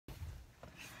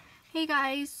Hey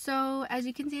guys, so as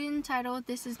you can see in the title,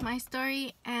 this is my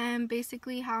story and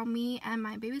basically how me and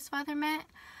my baby's father met.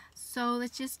 So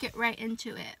let's just get right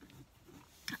into it.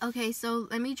 Okay, so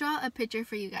let me draw a picture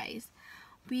for you guys.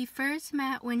 We first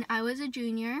met when I was a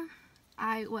junior.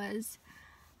 I was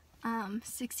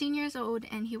 16 years old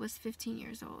and he was 15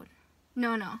 years old.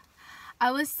 No.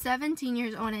 I was 17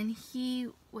 years old and he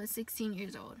was 16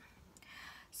 years old.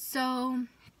 So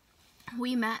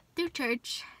we met through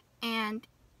church and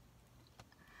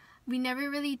we never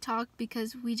really talked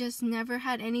because we just never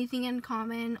had anything in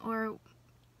common, or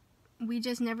we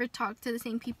just never talked to the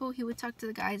same people. He would talk to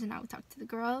the guys and I would talk to the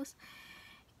girls.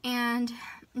 And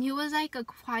he was like a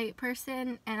quiet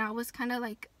person and I was kind of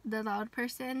like the loud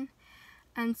person.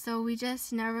 And so we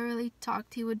just never really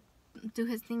talked. He would do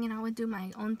his thing and I would do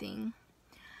my own thing.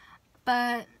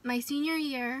 But my senior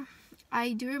year,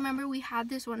 I do remember we had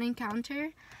this one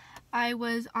encounter. I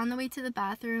was on the way to the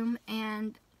bathroom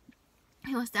and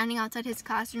he was standing outside his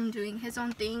classroom doing his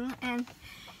own thing, and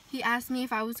he asked me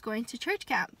if I was going to church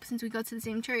camp since we go to the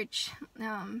same church.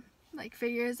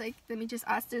 Figures like, let me just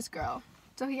ask this girl.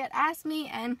 So he had asked me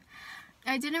and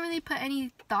I didn't really put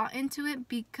any thought into it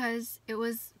because it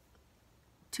was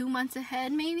 2 months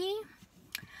ahead maybe.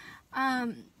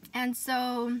 And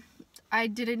so I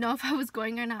didn't know if I was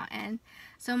going or not, and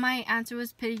so my answer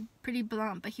was pretty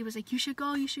blunt, but he was like, you should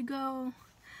go.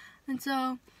 And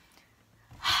so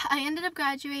I ended up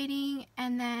graduating,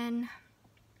 and then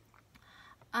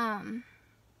I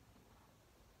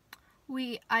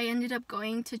ended up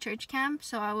going to church camp,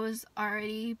 so I was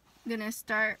already gonna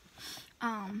start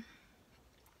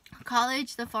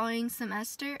college the following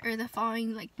semester, or the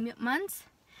following months,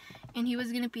 and he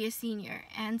was gonna be a senior.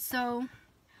 And so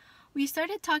we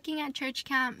started talking at church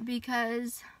camp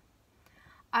because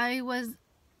I was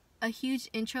a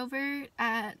huge introvert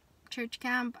at church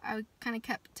camp. I kind of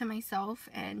kept to myself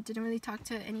and didn't really talk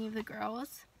to any of the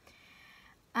girls.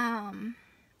 And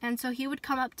so he would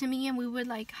come up to me and we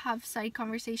would have side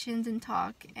conversations and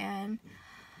talk, and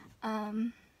I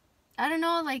don't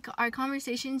know, our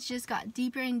conversations just got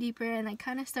deeper and deeper, and I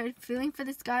kind of started feeling for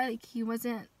this guy. He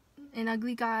wasn't an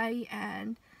ugly guy,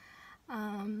 and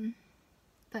I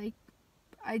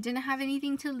didn't have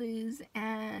anything to lose,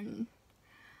 and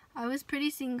I was pretty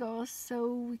single,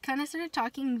 so we kind of started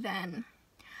talking then.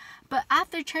 But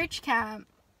after church camp,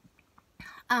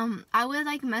 I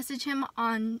would message him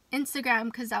on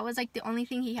Instagram because that was the only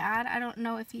thing he had. I don't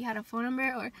know if he had a phone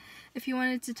number or if he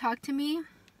wanted to talk to me.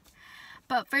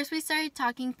 But first we started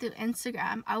talking through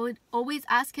Instagram. I would always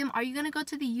ask him, are you going to go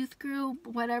to the youth group,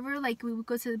 whatever. We would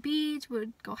go to the beach, we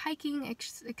would go hiking,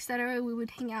 etc. We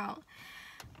would hang out.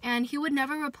 And he would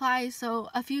never reply, so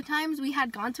a few times we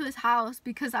had gone to his house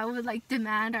because I would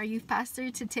demand our youth pastor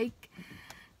to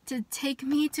take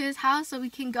me to his house so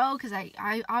we can go, because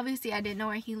I obviously I didn't know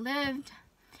where he lived.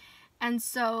 And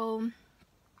so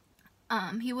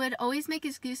he would always make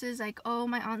excuses like, oh,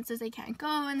 my aunt says I can't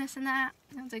go and this and that.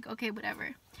 And I was like, okay,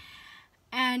 whatever.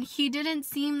 And he didn't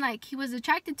seem like he was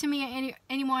attracted to me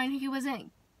anymore, and he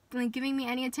wasn't giving me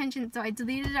any attention. So I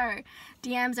deleted our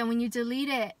DMs, and when you delete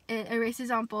it, it erases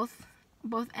on both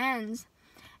ends.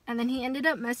 And then he ended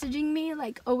up messaging me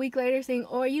a week later saying,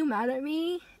 oh, are you mad at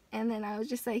me? And then I was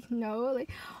just like, no.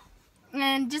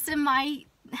 And just in my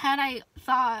head I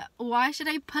thought, why should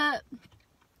I put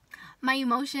my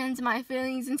emotions, my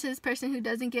feelings into this person who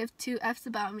doesn't give two F's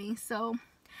about me? So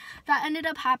that ended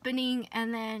up happening,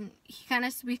 and then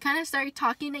we kind of started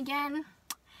talking again.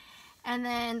 And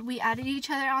then we added each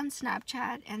other on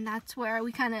Snapchat, and that's where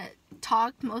we kind of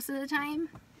talked most of the time.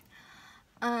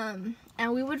 And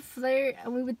we would flirt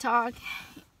and we would talk,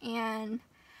 and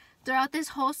throughout this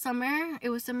whole summer,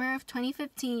 it was summer of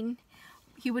 2015,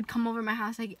 he would come over my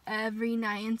house every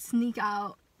night and sneak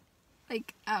out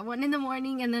at 1 in the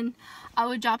morning, and then I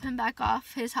would drop him back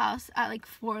off his house at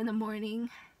 4 in the morning.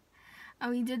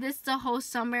 And we did this the whole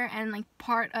summer and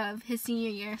part of his senior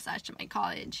year / my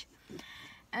college.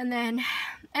 And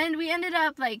we ended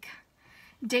up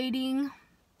dating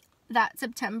that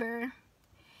September,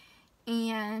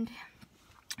 and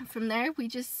from there we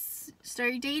just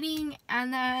started dating,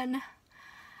 and then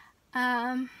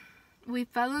we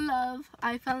fell in love.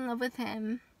 I fell in love with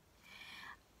him.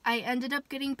 I ended up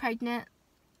getting pregnant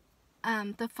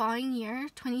the following year,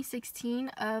 2016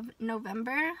 of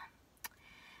November.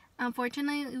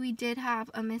 Unfortunately, we did have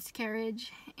a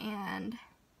miscarriage, and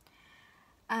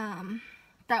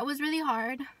that was really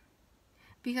hard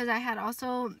because I had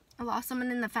also lost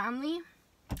someone in the family.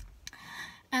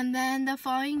 And then the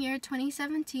following year,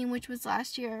 2017, which was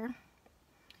last year,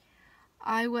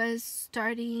 I was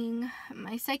starting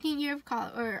my second year of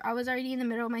college, or I was already in the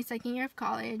middle of my second year of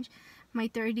college. my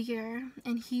third year,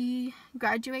 and he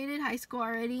graduated high school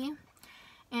already,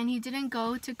 and he didn't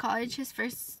go to college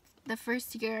the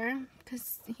first year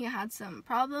because he had some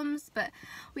problems. But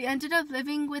we ended up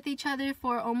living with each other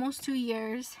for almost 2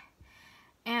 years,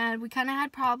 and we kind of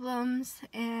had problems,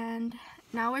 and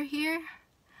now we're here,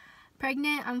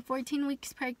 pregnant. I'm 14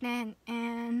 weeks pregnant,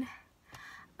 and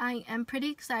I am pretty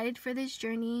excited for this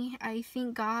journey. I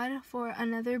thank God for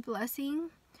another blessing.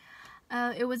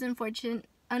 It was unfortunate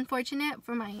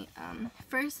for my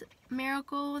first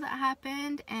miracle that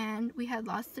happened, and we had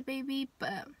lost the baby,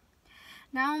 but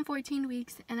now I'm 14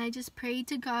 weeks, and I just pray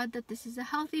to God that this is a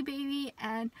healthy baby,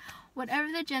 and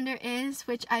whatever the gender is,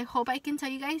 which I hope I can tell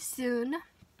you guys soon,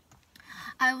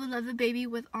 I will love the baby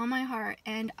with all my heart,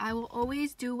 and I will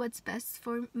always do what's best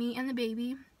for me and the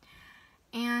baby.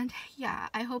 And yeah,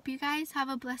 I hope you guys have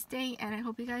a blessed day, and I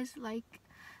hope you guys like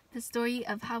the story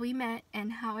of how we met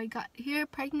and how I got here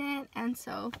pregnant. And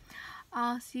so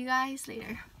I'll see you guys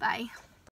later. Bye.